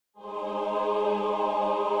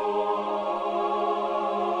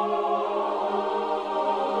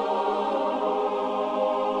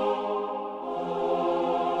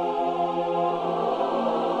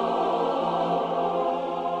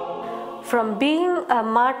From being a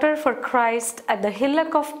martyr for Christ at the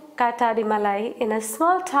hillock of Kattadimalai in a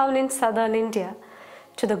small town in southern India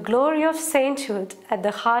to the glory of sainthood at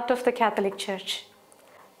the heart of the Catholic Church.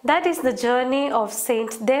 That is the journey of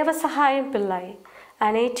Saint Devasahayam Pillai,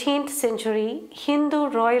 an 18th century Hindu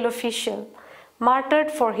royal official martyred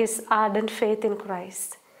for his ardent faith in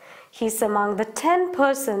Christ. He is among the 10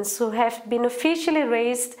 persons who have been officially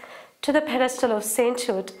raised to the pedestal of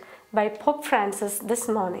sainthood by Pope Francis this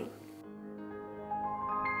morning.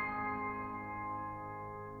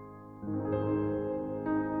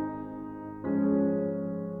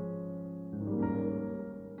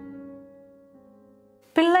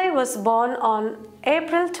 Pillai was born on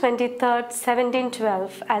April 23,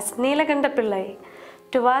 1712 as Neelakanta Pillai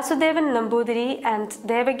to Vasudevan Nambudiri and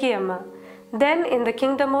Devagi Amma, then in the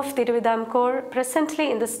Kingdom of Thiruvidampur,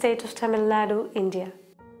 presently in the state of Tamil Nadu, India.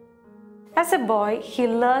 As a boy, he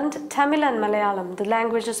learned Tamil and Malayalam, the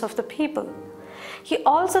languages of the people. He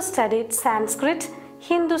also studied Sanskrit,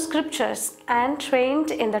 Hindu scriptures, and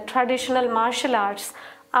trained in the traditional martial arts,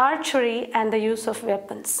 archery, and the use of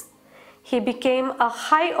weapons. He became a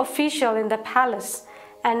high official in the palace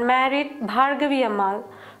and married Bhargavi Ammal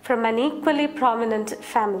from an equally prominent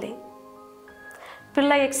family.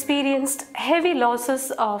 Pillai experienced heavy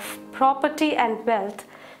losses of property and wealth,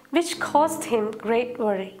 which caused him great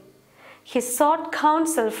worry. He sought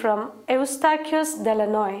counsel from Eustachius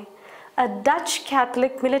Delanoy, a Dutch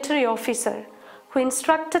Catholic military officer who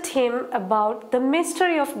instructed him about the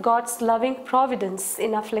mystery of God's loving providence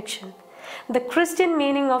in affliction, the Christian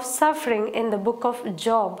meaning of suffering in the book of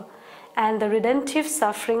Job, and the redemptive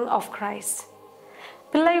suffering of Christ.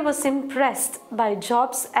 Pillai was impressed by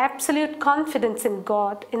Job's absolute confidence in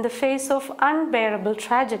God in the face of unbearable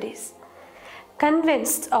tragedies.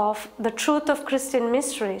 Convinced of the truth of Christian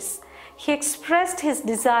mysteries, he expressed his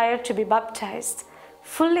desire to be baptized,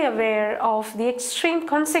 fully aware of the extreme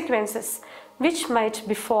consequences which might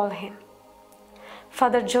befall him.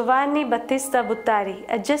 Father Giovanni Battista Buttari,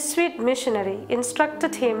 a Jesuit missionary,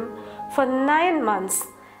 instructed him for 9 months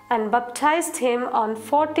and baptized him on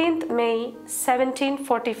 14th May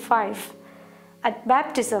 1745. At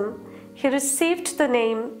baptism, he received the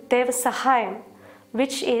name Devasahayam,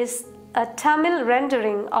 which is a Tamil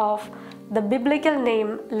rendering of the biblical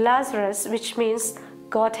name Lazarus, which means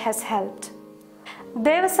God has helped.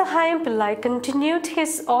 Devasahayam Pillai continued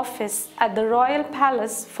his office at the royal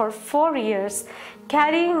palace for 4 years,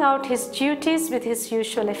 carrying out his duties with his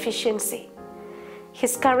usual efficiency.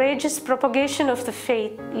 His courageous propagation of the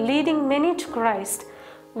faith, leading many to Christ,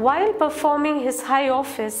 while performing his high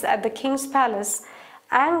office at the king's palace,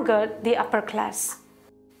 angered the upper class.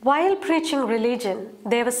 While preaching religion,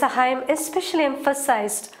 Devasahayam especially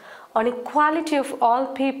emphasized on equality of all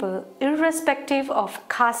people, irrespective of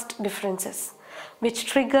caste differences, which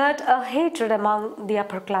triggered a hatred among the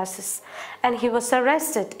upper classes, and he was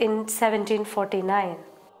arrested in 1749.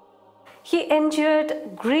 He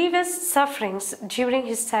endured grievous sufferings during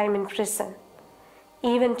his time in prison.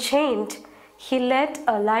 Even chained, he led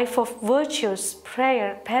a life of virtues,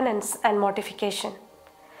 prayer, penance, and mortification.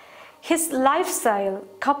 His lifestyle,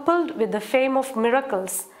 coupled with the fame of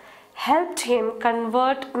miracles, helped him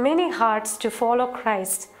convert many hearts to follow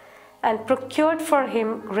Christ and procured for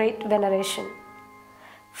him great veneration.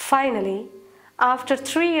 Finally, after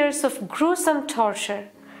 3 years of gruesome torture,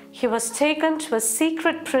 he was taken to a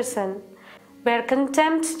secret prison where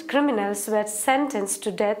condemned criminals were sentenced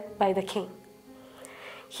to death by the king.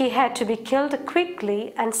 He had to be killed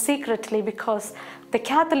quickly and secretly because the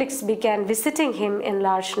Catholics began visiting him in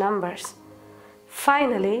large numbers.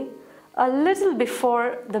 Finally, a little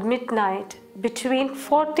before the midnight, between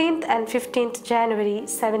 14th and 15th January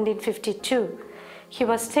 1752, he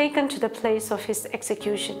was taken to the place of his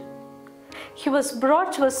execution. He was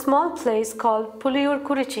brought to a small place called Puliur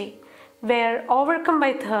Kurichi, where, overcome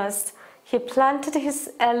by thirst, he planted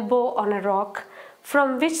his elbow on a rock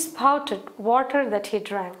from which spouted water that he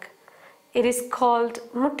drank. It is called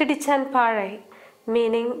Muttidichan Parai,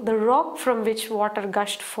 meaning the rock from which water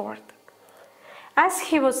gushed forth. As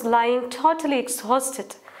he was lying totally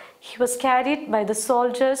exhausted, he was carried by the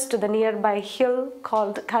soldiers to the nearby hill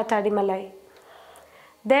called Kattadimalai.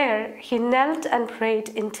 There he knelt and prayed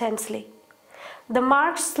intensely. The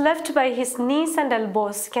marks left by his knees and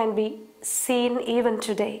elbows can be seen even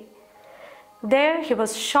today. There he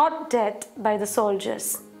was shot dead by the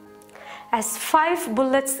soldiers. As 5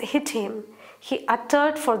 bullets hit him, he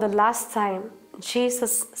uttered for the last time,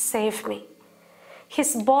 "Jesus, save me."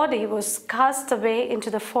 His body was cast away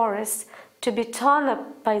into the forest to be torn up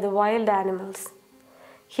by the wild animals.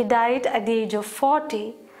 He died at the age of 40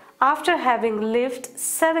 after having lived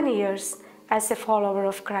 7 years as a follower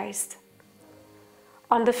of Christ.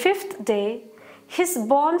 On the fifth day, his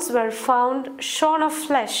bones were found shorn of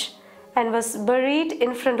flesh and was buried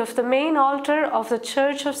in front of the main altar of the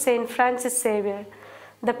Church of St. Francis Xavier,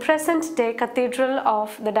 the present-day cathedral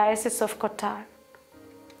of the Diocese of Kottayam.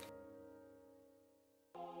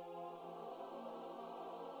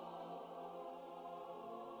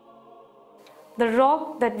 The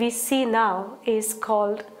rock that we see now is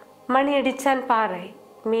called Maniyadichan Parai,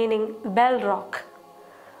 meaning bell rock.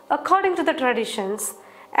 According to the traditions,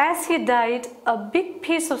 as he died, a big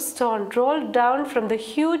piece of stone rolled down from the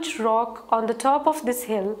huge rock on the top of this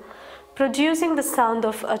hill, producing the sound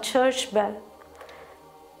of a church bell.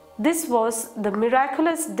 This was the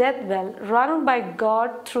miraculous death bell rung by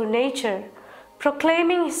God through nature,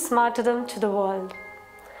 proclaiming his martyrdom to the world.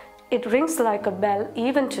 It rings like a bell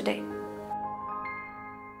even today.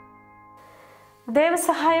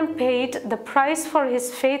 Devasahayam paid the price for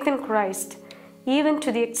his faith in Christ, even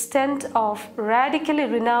to the extent of radically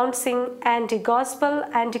renouncing anti-gospel,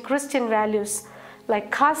 anti-Christian values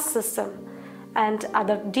like caste system and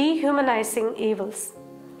other dehumanizing evils.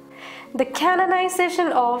 The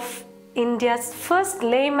canonization of India's first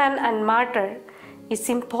layman and martyr is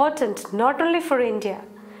important not only for India,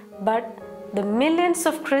 but the millions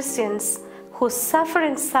of Christians who suffer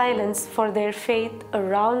in silence for their faith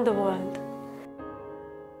around the world.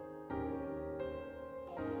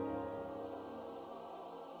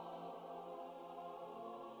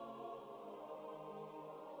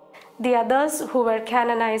 The others who were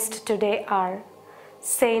canonized today are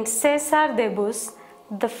Saint César de Bus,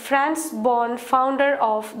 the France-born founder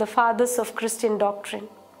of the Fathers of Christian Doctrine;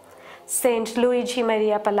 Saint Luigi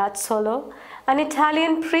Maria Palazzolo, an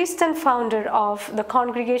Italian priest and founder of the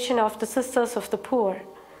Congregation of the Sisters of the Poor;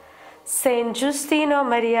 Saint Giustino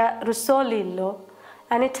Maria Russolillo,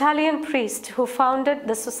 an Italian priest who founded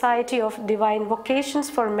the Society of Divine Vocations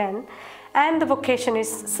for Men and the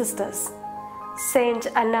Vocationist Sisters; Saint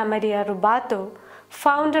Anna Maria Rubato,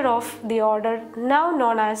 founder of the order now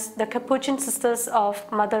known as the Capuchin Sisters of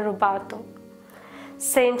Mother Rubato;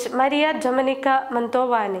 Saint Maria Domenica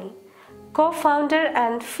Mantovani, co-founder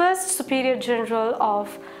and first Superior General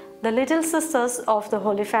of the Little Sisters of the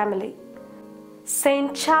Holy Family;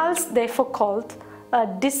 Saint Charles de Foucault, a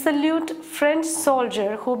dissolute French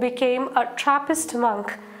soldier who became a Trappist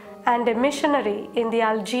monk and a missionary in the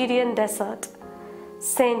Algerian desert;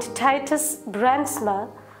 Saint Titus Brandsma,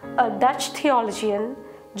 a Dutch theologian,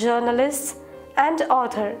 journalist, and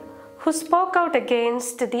author who spoke out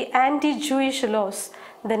against the anti-Jewish laws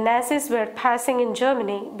the Nazis were passing in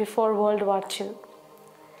Germany before World War II;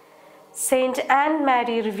 Saint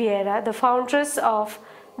Anne-Marie Riviera, the foundress of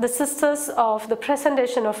the Sisters of the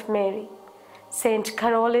Presentation of Mary; Saint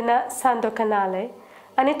Carolina Sandokanale,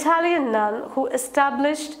 an Italian nun who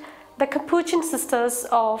established the Capuchin Sisters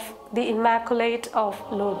of the Immaculate of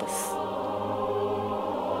Lourdes.